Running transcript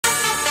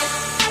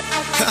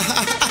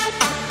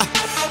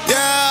Yeah.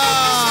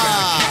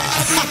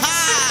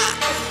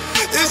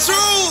 It's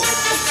true.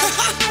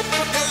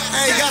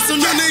 Hey, got some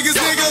new niggas,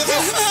 nigga.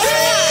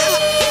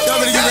 Y'all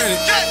better get ready.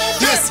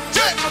 Yes,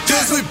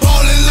 we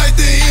ballin' like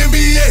the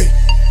NBA.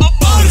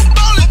 Ballin'.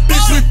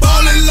 Bitch, we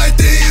ballin' like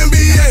the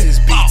NBA.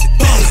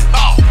 Ballin'.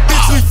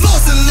 Bitch, we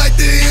flossin' like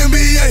the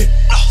NBA.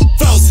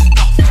 Flossin'.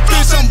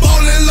 Bitch, I'm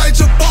ballin' like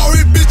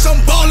Jabari. Bitch,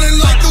 I'm ballin'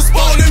 like the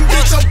Spalding.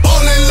 Bitch, I'm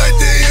ballin' like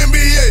the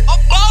NBA.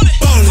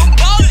 Ballin'.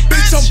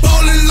 Bitch, I'm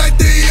ballin' like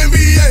the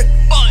NBA.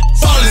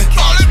 Ballin'.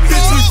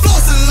 Bitch, we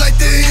flossin' like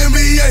the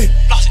NBA.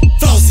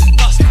 Flossin'.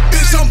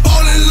 Bitch, I'm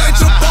ballin' like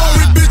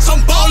Jabari. Bitch,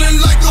 I'm ballin'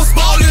 like the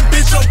Spalding.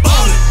 Bitch, I'm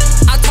ballin'.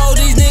 I told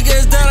these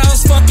niggas that I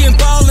was fucking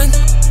ballin'.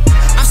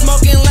 I'm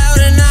smoking loud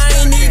and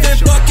I ain't even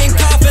fucking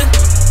coughing.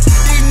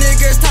 These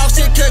niggas talk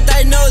shit cause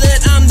they know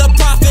that I'm the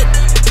prophet.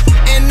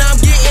 And I'm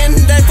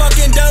getting that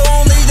fucking dough,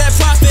 only that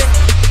profit.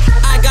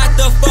 I got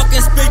the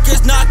fucking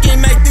speakers knocking,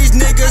 make these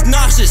niggas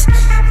nauseous.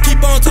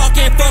 Keep on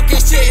talking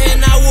fucking shit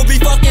and I will be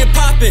fucking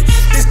popping.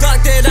 This Glock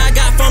that I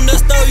got from the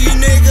store, you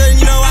nigga,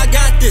 you know I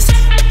got this.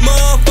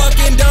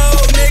 Motherfucking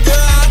dope, nigga,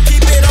 I'll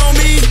keep it on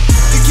me.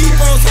 You keep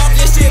on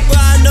talking shit, but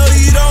I know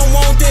you don't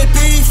want that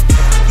beef.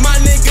 My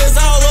niggas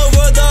all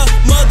over the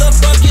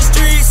motherfucking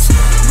streets.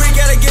 We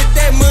gotta get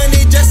that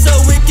money just so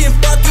we can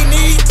fucking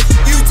eat.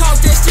 You talk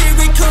that shit,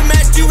 we come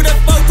at you with a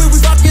fuck, we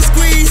fucking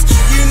squeeze.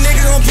 You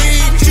niggas gon'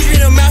 bleed, shoot you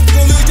in the mouth, you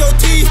gon' lose your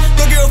teeth.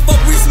 Don't give a fuck,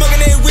 we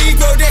smoking that weed,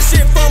 grow that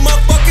shit from a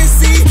fucking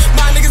seed.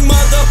 My niggas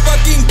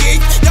motherfucking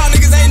geek, y'all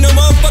niggas ain't no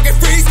motherfucking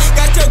freaks.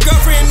 Got your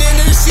girlfriend in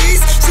the sheets,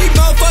 she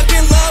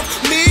motherfucking love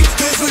me.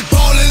 Bitch, we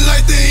ballin'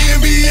 like the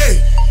NBA.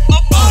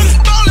 Ballin'.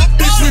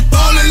 Bitch, we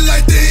ballin'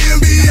 like the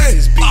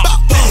NBA.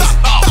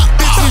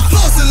 Bitch, we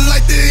flossin'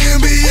 like the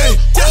NBA.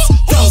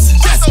 Flossin'.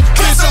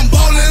 Bitch, I'm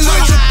ballin'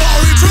 like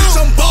Jabari. Bitch,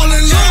 I'm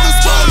ballin' like the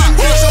Spalding.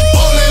 Bitch, I'm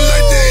ballin'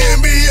 like the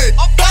NBA.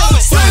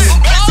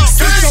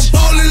 Bitch, I'm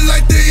ballin'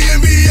 like the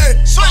NBA.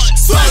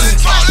 Swellin'.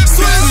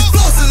 Bitch, we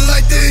flossin'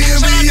 like the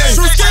NBA.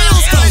 Bitch,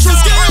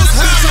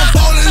 I'm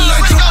ballin'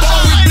 like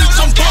Jabari. Bitch,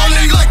 I'm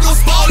ballin' like the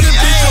Spalding.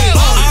 Bitch, I'm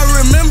ballin'. I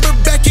remember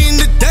back in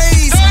the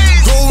days,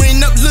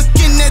 growing up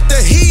looking at the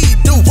Heat,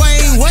 the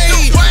Wayne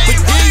Wade. But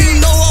then you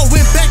know I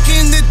went back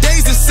in the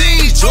days and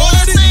seen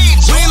Jordan.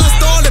 When I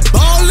started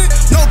ballin',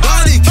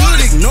 nobody could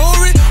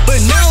ignore it. But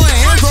now I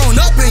am grown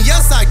up and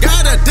yes, I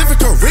got a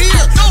different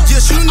career.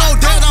 Yes, you know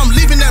that I'm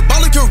leaving that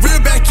ballin' career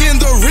back in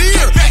the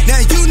rear.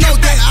 Now you know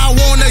that I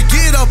wanna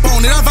get up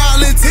on it, I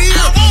volunteer.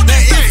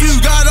 Now if you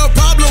got a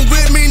problem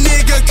with me,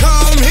 nigga,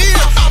 come here.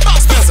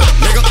 Spencer,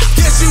 nigga,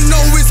 yes you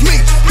know it's me.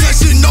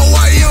 Yes you know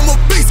I am a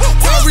beast.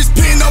 Worries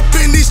pin up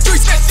in these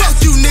streets. Fuck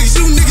you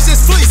niggas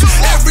just fleece.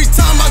 Every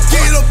time I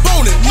get up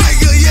on it,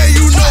 nigga, yeah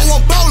you know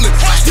I'm ballin'.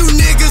 You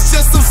niggas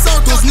just some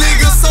circles,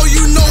 nigga, so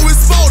you know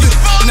it's folded.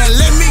 Now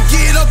let me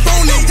get up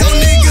on it. Yo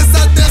niggas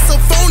out there so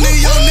phony.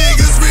 Yo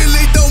niggas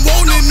really don't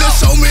want it. Now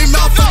show me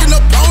my fucking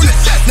opponent.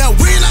 Now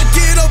when I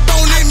get up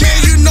on it, man,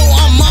 you know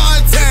I'm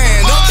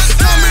Montana.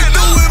 Coming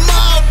through with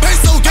my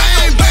peso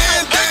gang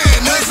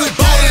bandana. We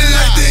ballin'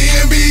 like the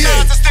NBA.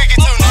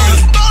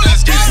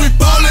 Bitch, we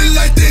ballin'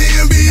 like the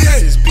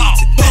NBA.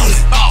 Ballin'.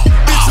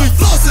 Bitch, we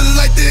flossin'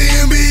 like the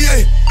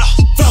NBA.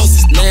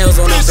 Flossin'. Nails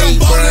on the Bitch, I'm beat,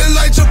 bro. ballin'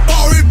 like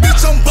Jabari.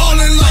 Bitch, I'm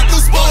ballin' like the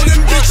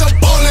Spalding. Bitch, I'm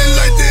ballin'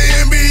 like the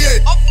NBA.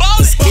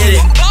 Let's get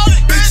it.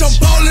 Bitch, I'm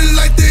ballin'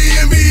 like the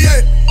NBA.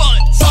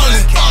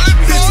 Ballin'.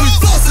 Bitch, we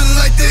flossin'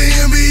 like the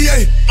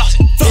NBA.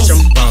 Bitch, I'm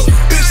ballin'.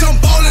 Bitch, I'm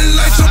ballin'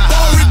 like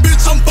Jabari.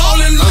 Bitch, I'm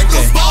ballin' like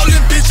the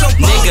Spalding. Bitch, I'm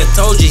ballin'. Nigga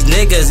told these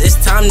niggas it's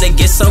time to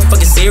get so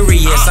fucking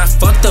serious. I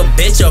fucked a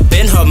bitch up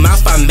in her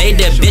mouth, I made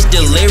that bitch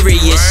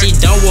delirious. She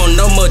don't want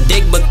no more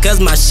dick because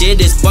my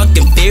shit is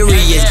fucking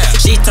furious.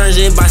 She turns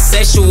in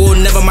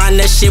bisexual, never mind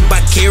that shit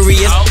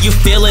vicarious. You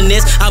feeling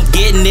this? I'm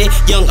getting it.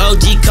 Young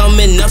OG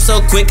coming up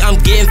so quick, I'm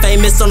getting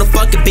famous on the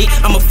fucking beat.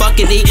 I'ma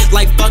fucking eat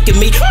like fucking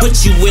me.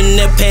 Put you in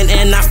the pan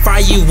and I fry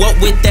you up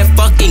with that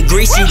fucking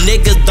grease. You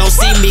niggas don't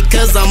see me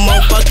cause I'm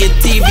on fucking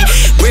TV.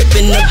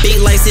 Ripping the beat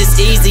like it's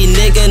easy,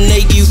 nigga.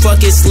 Nigga, you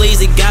fucking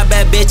sleazy. Got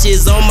bad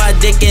bitches on my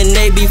dick and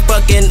they be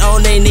fucking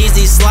on they knees.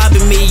 They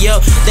slobbing me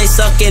up, they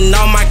sucking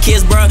all my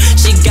kids, bruh.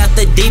 She got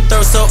the deep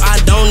throat so I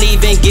don't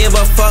even give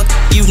a fuck.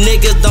 You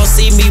niggas don't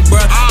see me,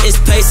 bruh. It's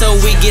peso,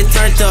 we get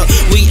turned up.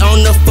 We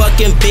on the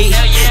fucking beat.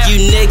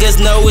 You niggas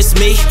know it's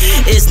me.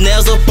 It's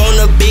nails up on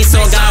the beat, so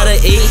I gotta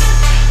eat.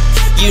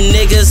 You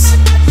niggas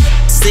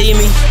see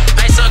me.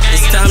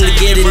 It's time to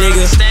get it,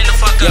 nigga.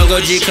 Young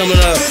OG coming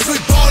up.